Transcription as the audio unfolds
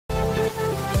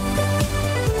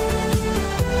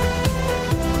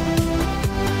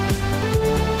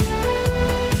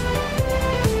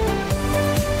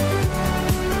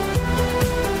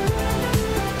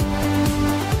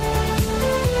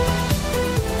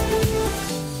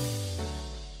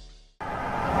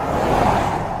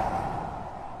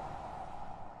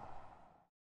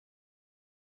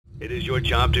your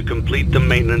job to complete the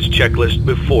maintenance checklist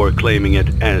before claiming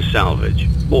it as salvage.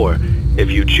 Or,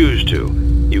 if you choose to,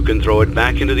 you can throw it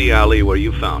back into the alley where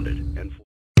you found it.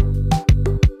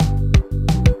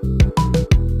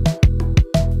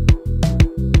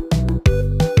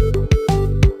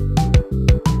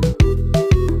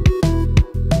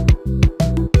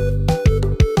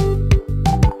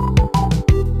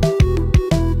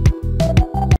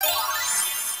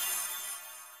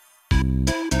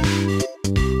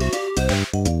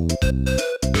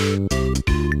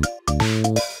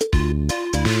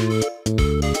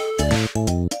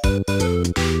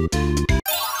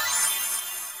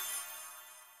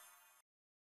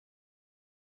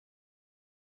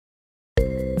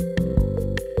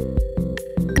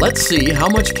 Let's see how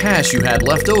much cash you had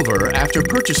left over after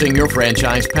purchasing your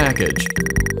franchise package.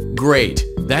 Great,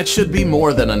 that should be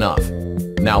more than enough.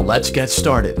 Now let's get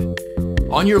started.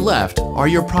 On your left are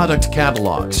your product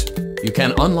catalogs. You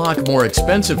can unlock more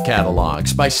expensive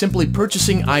catalogs by simply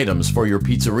purchasing items for your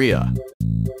pizzeria.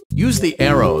 Use the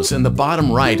arrows in the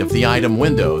bottom right of the item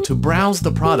window to browse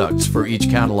the products for each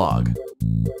catalog.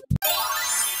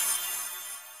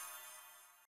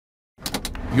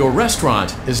 Your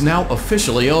restaurant is now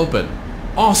officially open.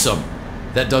 Awesome!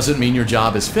 That doesn't mean your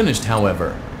job is finished,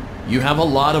 however. You have a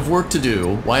lot of work to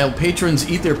do while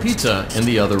patrons eat their pizza in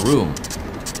the other room.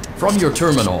 From your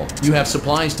terminal, you have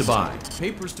supplies to buy,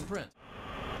 papers to print.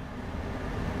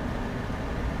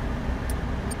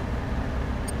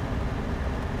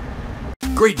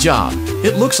 Great job!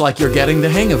 It looks like you're getting the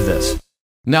hang of this.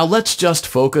 Now let's just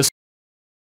focus.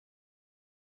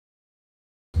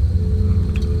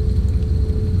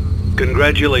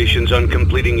 Congratulations on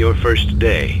completing your first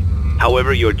day.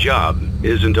 However, your job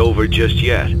isn't over just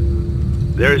yet.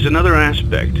 There is another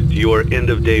aspect to your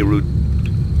end-of-day routine.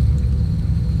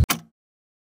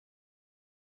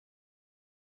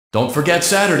 Don't forget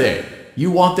Saturday. You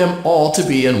want them all to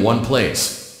be in one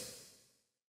place.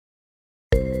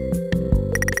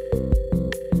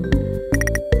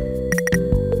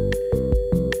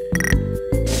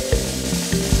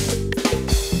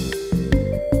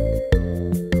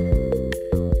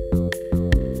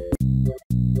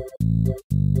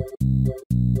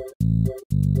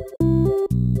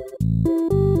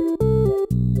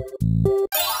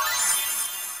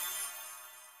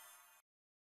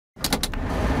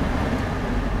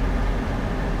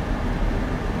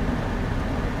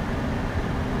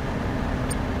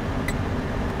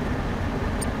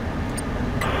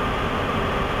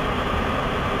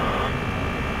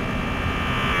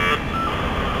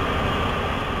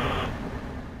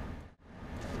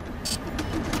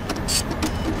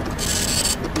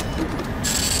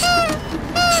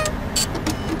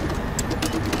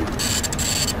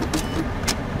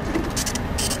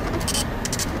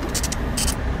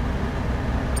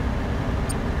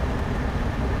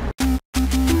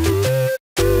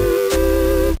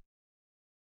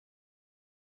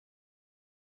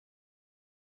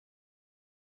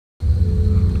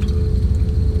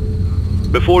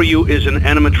 Before you is an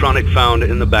animatronic found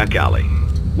in the back alley.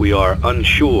 We are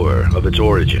unsure of its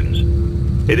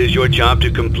origins. It is your job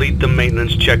to complete the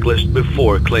maintenance checklist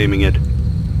before claiming it.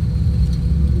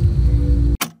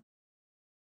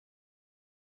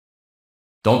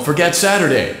 Don't forget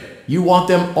Saturday. You want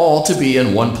them all to be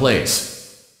in one place.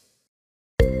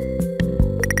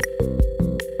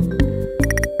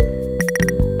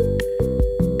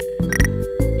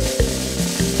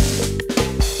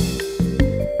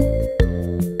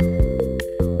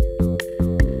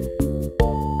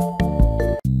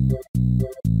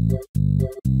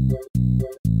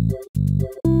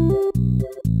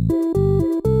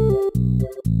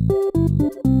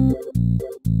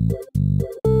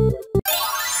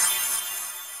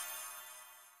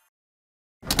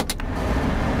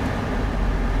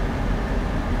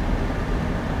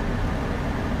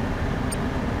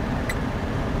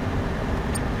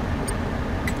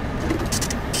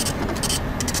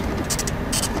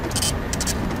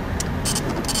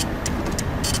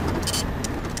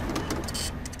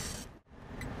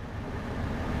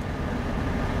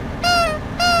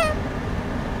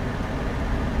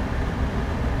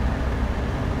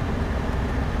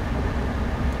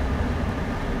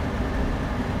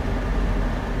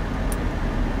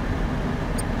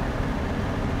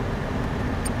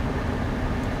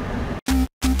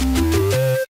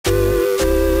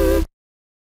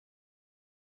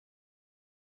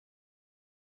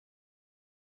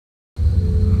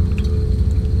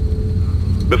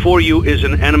 Before you is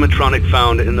an animatronic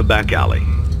found in the back alley.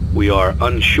 We are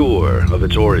unsure of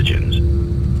its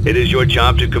origins. It is your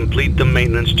job to complete the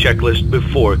maintenance checklist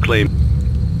before claiming.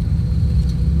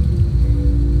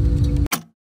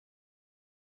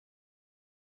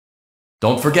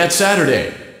 Don't forget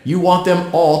Saturday. You want them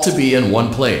all to be in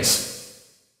one place.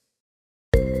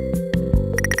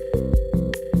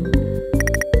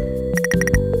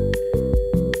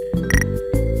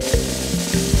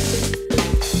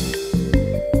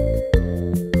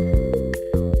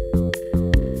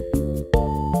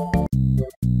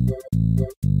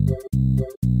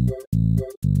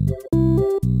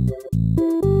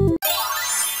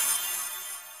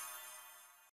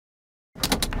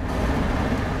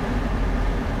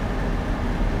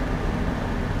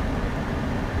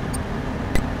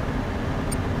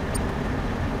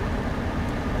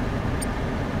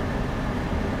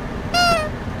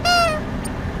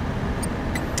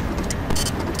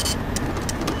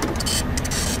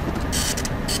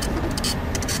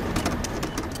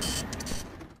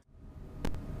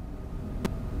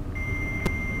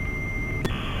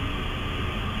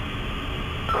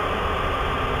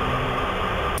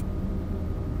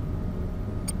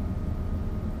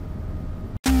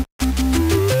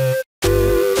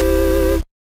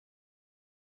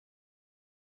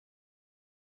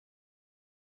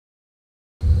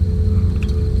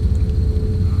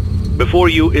 Before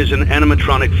you is an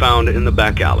animatronic found in the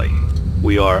back alley.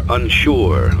 We are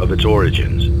unsure of its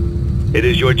origins. It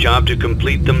is your job to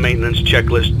complete the maintenance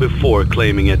checklist before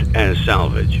claiming it as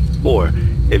salvage. Or,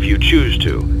 if you choose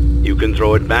to, you can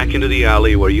throw it back into the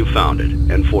alley where you found it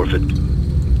and forfeit.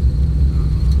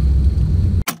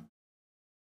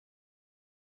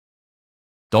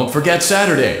 Don't forget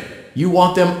Saturday. You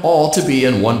want them all to be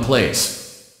in one place.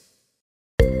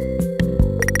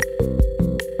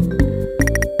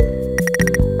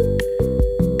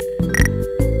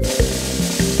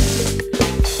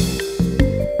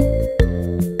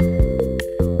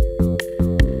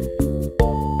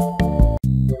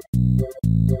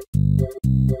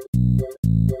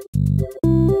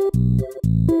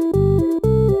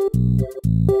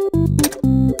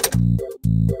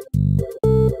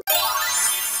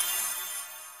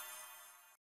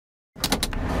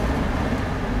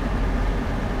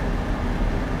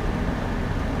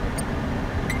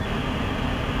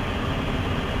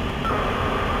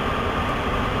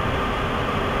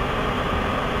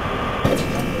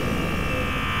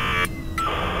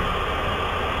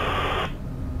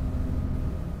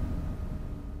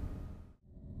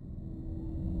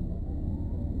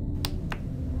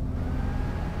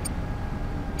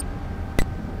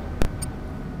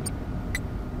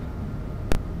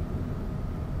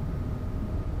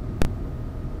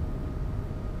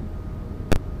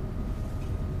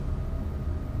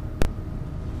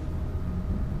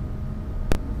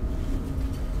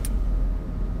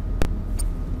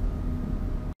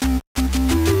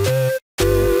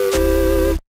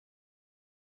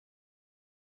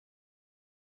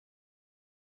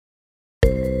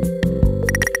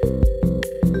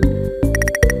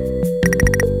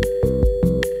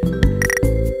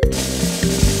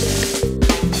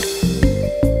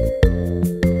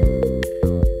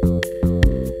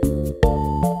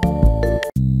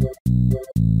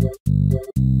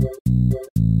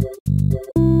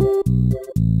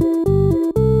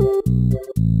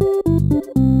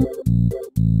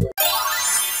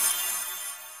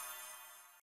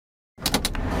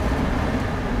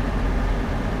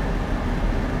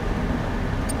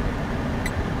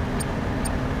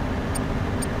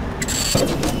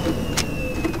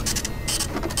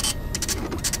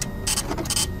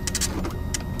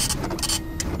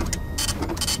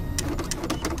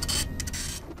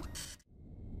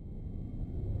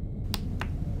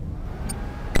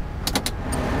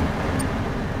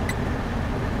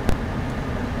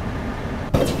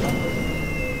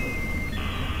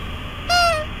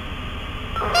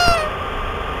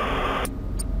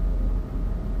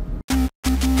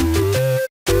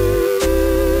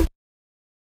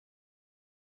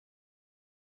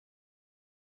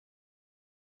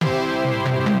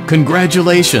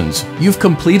 Congratulations! You've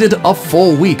completed a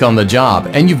full week on the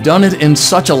job, and you've done it in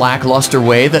such a lackluster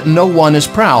way that no one is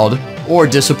proud or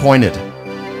disappointed.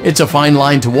 It's a fine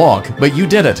line to walk, but you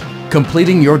did it,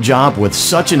 completing your job with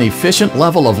such an efficient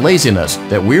level of laziness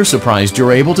that we're surprised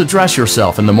you're able to dress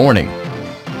yourself in the morning.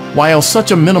 While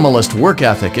such a minimalist work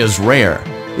ethic is rare,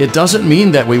 it doesn't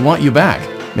mean that we want you back.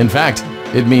 In fact,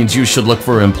 it means you should look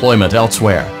for employment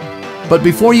elsewhere. But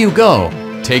before you go,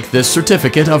 take this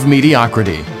certificate of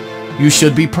mediocrity. You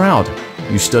should be proud.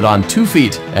 You stood on 2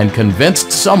 feet and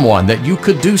convinced someone that you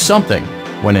could do something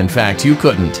when in fact you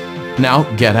couldn't. Now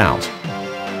get out.